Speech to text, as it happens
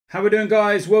How we doing,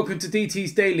 guys? Welcome to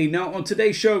DT's Daily. Now on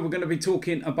today's show we're going to be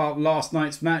talking about last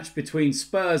night's match between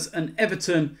Spurs and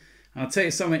Everton. I'll tell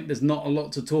you something, there's not a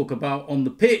lot to talk about on the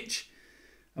pitch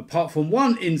apart from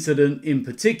one incident in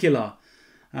particular.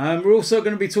 We're also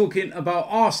going to be talking about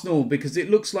Arsenal because it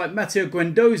looks like Matteo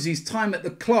Guendouzi's time at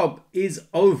the club is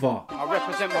over. I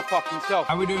represent my fucking self.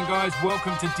 How we doing, guys?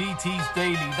 Welcome to DT's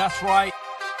Daily. That's right.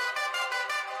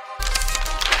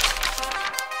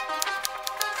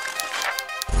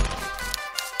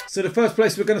 So the first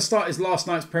place we're going to start is last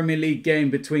night's Premier League game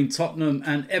between Tottenham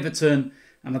and Everton.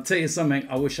 And I'll tell you something,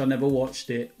 I wish I never watched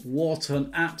it. What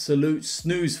an absolute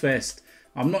snooze fest.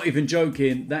 I'm not even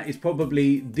joking. That is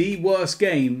probably the worst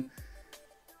game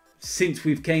since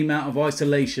we've came out of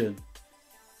isolation.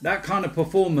 That kind of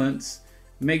performance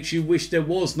makes you wish there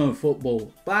was no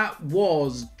football. That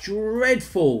was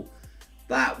dreadful.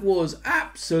 That was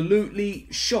absolutely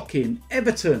shocking.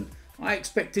 Everton, I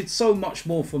expected so much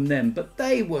more from them, but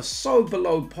they were so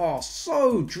below par,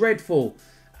 so dreadful.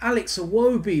 Alex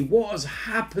Iwobi, what has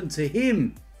happened to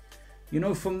him? You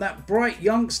know, from that bright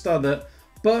youngster that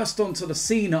burst onto the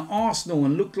scene at Arsenal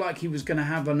and looked like he was going to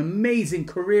have an amazing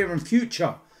career and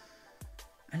future.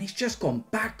 And he's just gone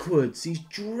backwards. He's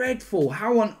dreadful.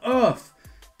 How on earth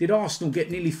did Arsenal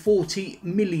get nearly £40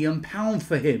 million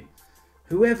for him?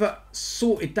 Whoever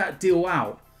sorted that deal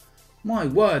out, my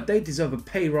word, they deserve a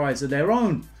pay rise of their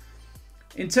own.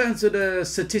 In terms of the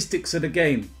statistics of the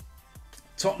game,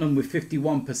 Tottenham with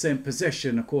 51%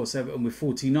 possession, of course Everton with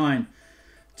 49%.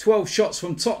 12 shots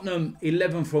from Tottenham,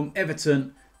 11 from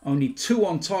Everton, only 2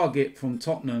 on target from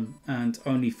Tottenham and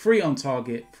only 3 on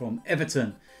target from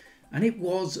Everton. And it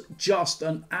was just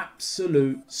an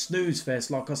absolute snooze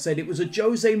fest. Like I said, it was a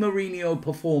Jose Mourinho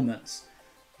performance.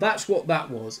 That's what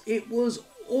that was. It was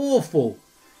awful.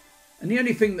 And the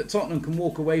only thing that Tottenham can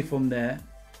walk away from there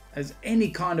as any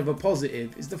kind of a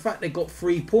positive is the fact they got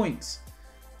 3 points.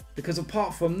 Because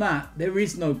apart from that, there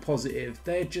is no positive.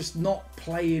 They're just not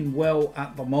playing well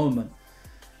at the moment.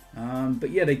 But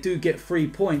yeah, they do get 3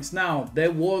 points. Now, there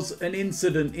was an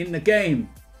incident in the game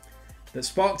that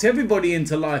sparked everybody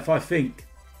into life, I think.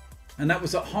 And that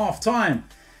was at half-time,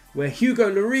 where Hugo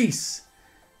Lloris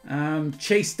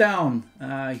chased down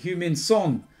Heung-min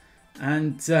Son.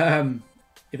 And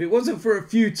if it wasn't for a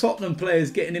few Tottenham players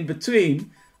getting in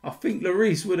between, I think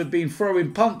Lloris would have been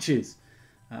throwing punches.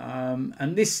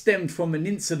 And this stemmed from an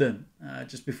incident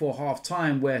just before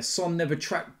half-time where Son never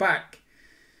tracked back.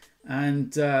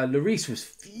 And Lloris was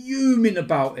fuming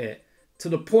about it to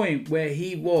the point where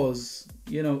he was,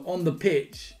 you know, on the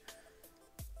pitch,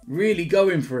 really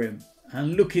going for him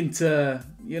and looking to,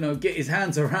 you know, get his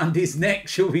hands around his neck,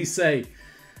 shall we say.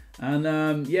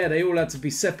 And yeah, they all had to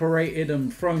be separated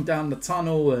and thrown down the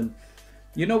tunnel. And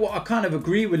you know what? I kind of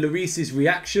agree with Lloris's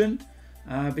reaction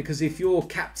because if you're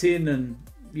captain and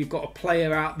you've got a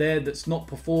player out there that's not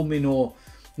performing or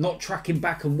not tracking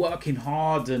back and working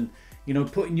hard and, you know,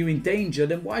 putting you in danger,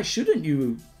 then why shouldn't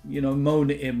you, you know, moan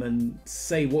at him and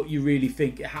say what you really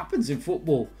think? It happens in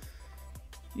football.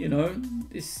 You know,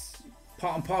 it's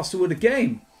part and parcel of the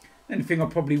game. Anything I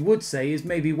probably would say is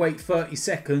maybe wait 30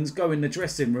 seconds, go in the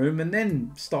dressing room and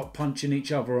then start punching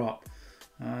each other up.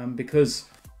 Because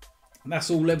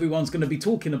that's all everyone's going to be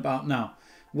talking about now.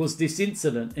 Was this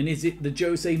incident, and is it the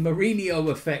Jose Mourinho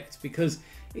effect? Because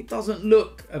it doesn't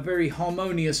look a very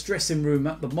harmonious dressing room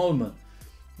at the moment.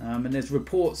 And there's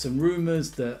reports and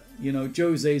rumours that, you know,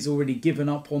 Jose's already given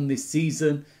up on this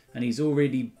season and he's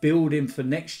already building for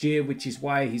next year, which is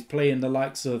why he's playing the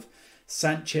likes of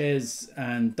Sanchez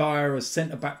and Dyer as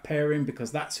centre-back pairing,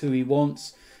 because that's who he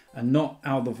wants and not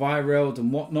Alderweireld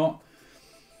and whatnot.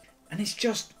 And it's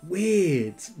just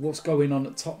weird what's going on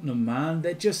at Tottenham, man.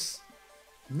 They're just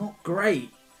not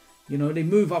great. You know, they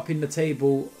move up in the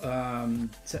table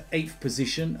to 8th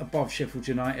position above Sheffield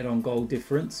United on goal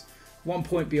difference, 1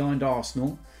 point behind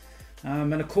Arsenal.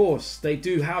 And of course, they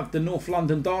do have the North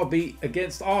London derby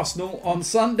against Arsenal on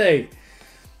Sunday.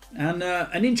 And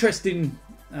an interesting,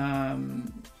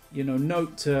 you know,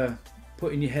 note to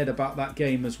put in your head about that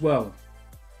game as well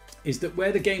is that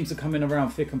where the games are coming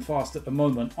around thick and fast at the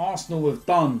moment, Arsenal have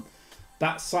done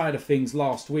that side of things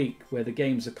last week where the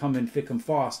games are coming thick and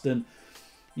fast. And,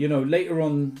 you know, later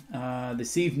on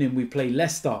this evening we play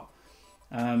Leicester.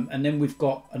 And then we've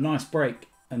got a nice break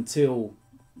until,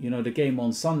 you know, the game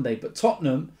on Sunday. But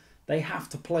Tottenham, they have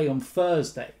to play on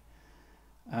Thursday.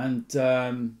 And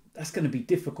that's going to be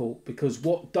difficult because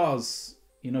what does,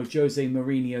 you know, Jose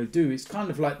Mourinho do? It's kind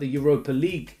of like the Europa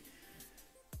League,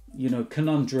 you know,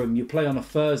 conundrum. You play on a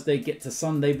Thursday, get to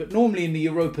Sunday. But normally in the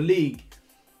Europa League,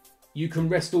 you can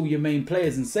rest all your main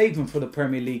players and save them for the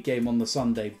Premier League game on the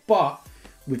Sunday. But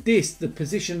with this, the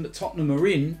position that Tottenham are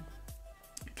in,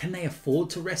 can they afford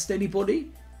to rest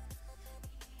anybody?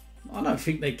 I don't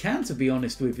think they can, to be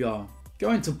honest with you.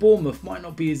 Going to Bournemouth might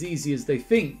not be as easy as they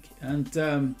think.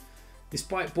 And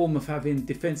despite Bournemouth having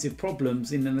defensive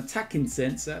problems in an attacking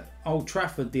sense at Old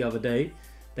Trafford the other day,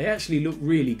 they actually look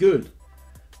really good.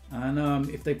 And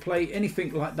if they play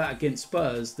anything like that against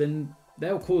Spurs, then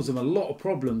they'll cause them a lot of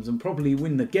problems and probably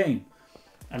win the game.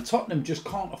 And Tottenham just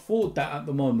can't afford that at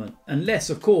the moment. Unless,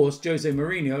 of course, Jose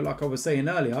Mourinho, like I was saying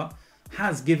earlier,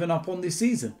 has given up on this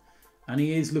season. And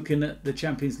he is looking at the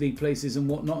Champions League places and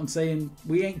whatnot and saying,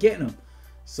 we ain't getting them.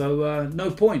 So,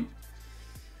 no point.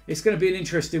 It's going to be an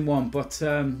interesting one. But,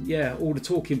 yeah, all the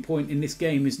talking point in this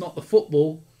game is not the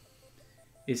football.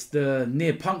 It's the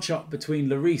near punch-up between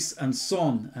Lloris and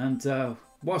Son. And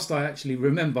whilst I actually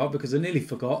remember, because I nearly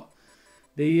forgot,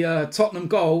 the Tottenham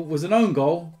goal was an own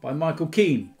goal by Michael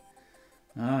Keane.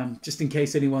 Just in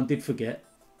case anyone did forget.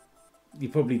 You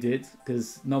probably did,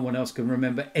 because no one else can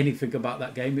remember anything about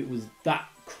that game. It was that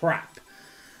crap.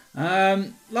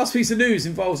 Last piece of news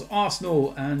involves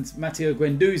Arsenal and Matteo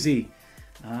Guendouzi.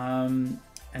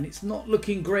 And it's not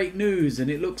looking great news,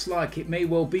 and it looks like it may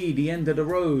well be the end of the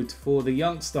road for the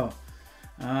youngster.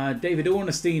 David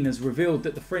Ornstein has revealed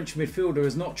that the French midfielder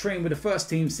has not trained with the first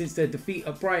team since their defeat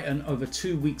at Brighton over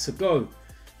 2 weeks ago.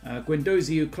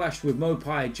 Guendouzi, who clashed with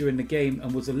Mopai during the game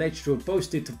and was alleged to have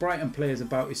boasted to Brighton players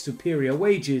about his superior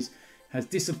wages, has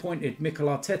disappointed Mikel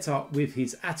Arteta with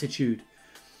his attitude.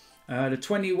 The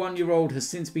 21-year-old has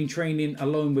since been training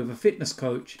alone with a fitness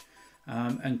coach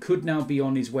and could now be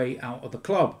on his way out of the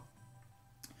club.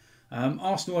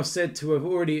 Arsenal are said to have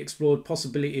already explored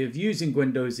possibility of using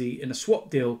Guendouzi in a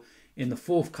swap deal in the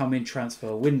forthcoming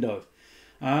transfer window.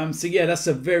 So yeah, that's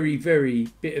a very, very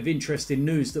bit of interesting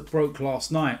news that broke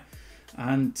last night.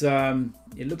 And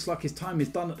it looks like his time is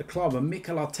done at the club, and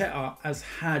Mikel Arteta has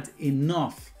had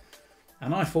enough.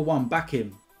 And I, for one, back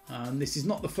him. This is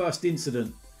not the first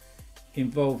incident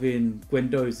involving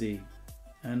Guendouzi.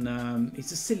 And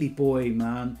he's a silly boy,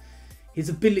 man. His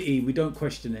ability, we don't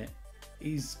question it.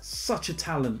 He's such a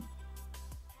talent.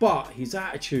 But his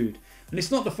attitude, and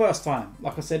it's not the first time,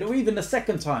 like I said, or even the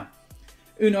second time.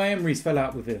 Unai Emery's fell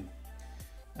out with him.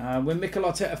 When Mikel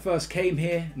Arteta first came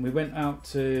here and we went out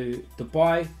to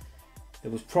Dubai, there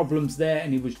was problems there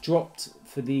and he was dropped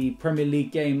for the Premier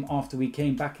League game after we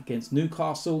came back against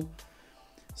Newcastle.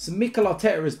 So Mikel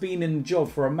Arteta has been in the job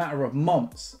for a matter of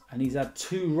months and he's had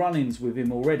 2 run-ins with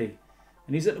him already.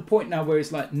 And he's at the point now where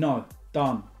it's like, no,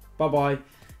 done, bye-bye.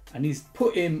 And he's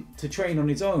put him to train on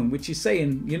his own, which is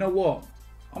saying, you know what?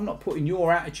 I'm not putting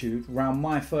your attitude around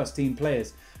my first team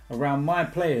players, around my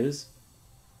players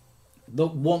that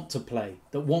want to play,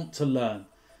 that want to learn,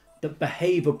 that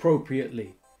behave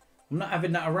appropriately. I'm not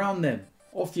having that around them.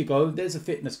 Off you go. There's a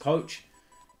fitness coach.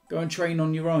 Go and train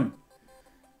on your own.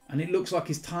 And it looks like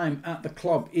his time at the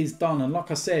club is done. And like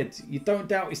I said, you don't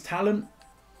doubt his talent.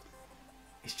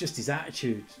 It's just his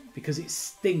attitude, because it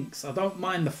stinks. I don't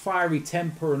mind the fiery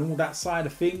temper and all that side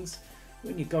of things.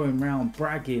 When you're going around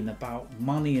bragging about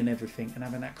money and everything and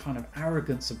having that kind of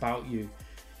arrogance about you,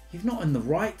 you've not in the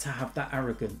right to have that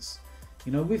arrogance.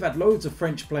 You know, we've had loads of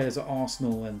French players at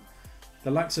Arsenal, and the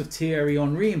likes of Thierry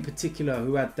Henry in particular,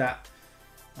 who had that,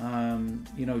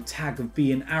 you know, tag of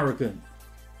being arrogant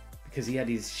because he had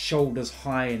his shoulders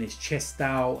high and his chest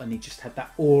out and he just had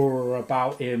that aura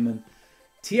about him. And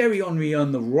Thierry Henry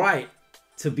earned the right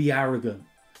to be arrogant.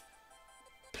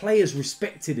 Players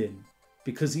respected him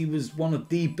because he was one of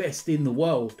the best in the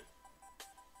world.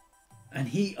 And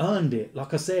he earned it,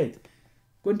 like I said.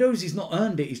 Guendouzi's not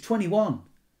earned it. He's 21.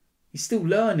 He's still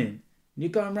learning. And you're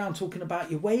going around talking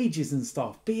about your wages and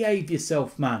stuff. Behave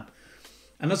yourself, man.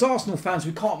 And as Arsenal fans,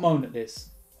 we can't moan at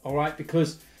this. All right?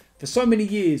 Because for so many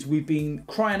years, we've been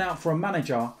crying out for a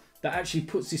manager that actually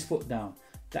puts his foot down.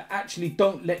 That actually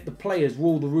don't let the players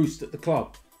rule the roost at the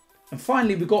club. And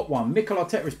finally, we got one. Mikel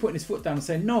Arteta is putting his foot down and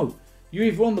saying, no, you're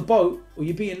either on the boat or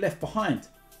you're being left behind.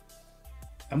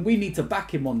 And we need to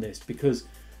back him on this, because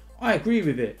I agree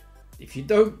with it. If you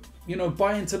don't, you know,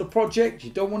 buy into the project,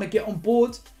 you don't want to get on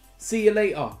board, see you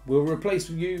later. We'll replace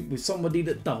you with somebody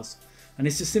that does. And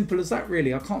it's as simple as that,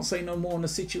 really. I can't say no more on the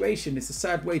situation. It's a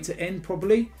sad way to end,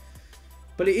 probably.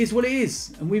 But it is what it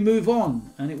is. And we move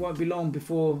on. And it won't be long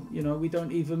before, you know, we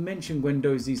don't even mention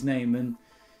Guendouzi's name. And,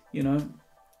 you know,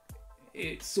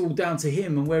 it's all down to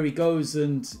him and where he goes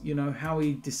and, you know, how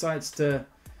he decides to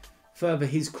further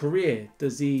his career.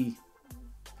 Does he,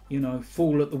 you know,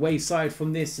 fall at the wayside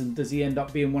from this, and does he end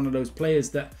up being one of those players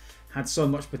that had so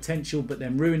much potential but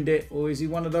then ruined it? Or is he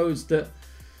one of those that,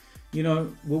 you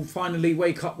know, will finally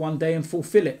wake up one day and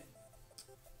fulfill it?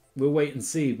 We'll wait and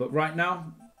see. But right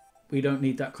now, we don't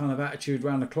need that kind of attitude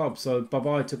around the club. So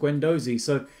bye-bye to Guendouzi.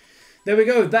 So there we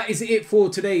go. That is it for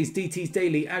today's DT's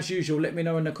Daily. As usual, let me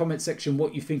know in the comment section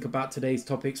what you think about today's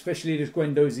topic, especially this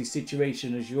Guendouzi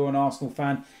situation, as you're an Arsenal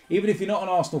fan. Even if you're not an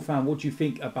Arsenal fan, what do you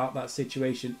think about that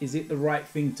situation? Is it the right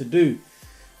thing to do?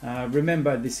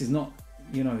 Remember, this is not,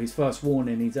 you know, his first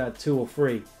warning. He's had 2 or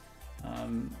 3.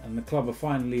 And the club have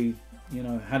finally, you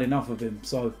know, had enough of him.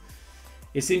 So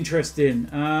it's interesting.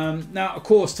 Now, of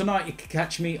course, tonight you can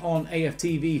catch me on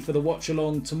AFTV for the watch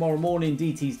along. Tomorrow morning,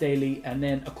 DT's Daily. And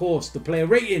then, of course, the player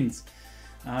ratings.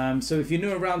 So if you're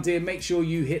new around here, make sure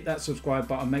you hit that subscribe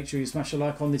button. Make sure you smash a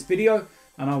like on this video.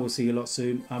 And I will see you a lot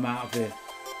soon. I'm out of here.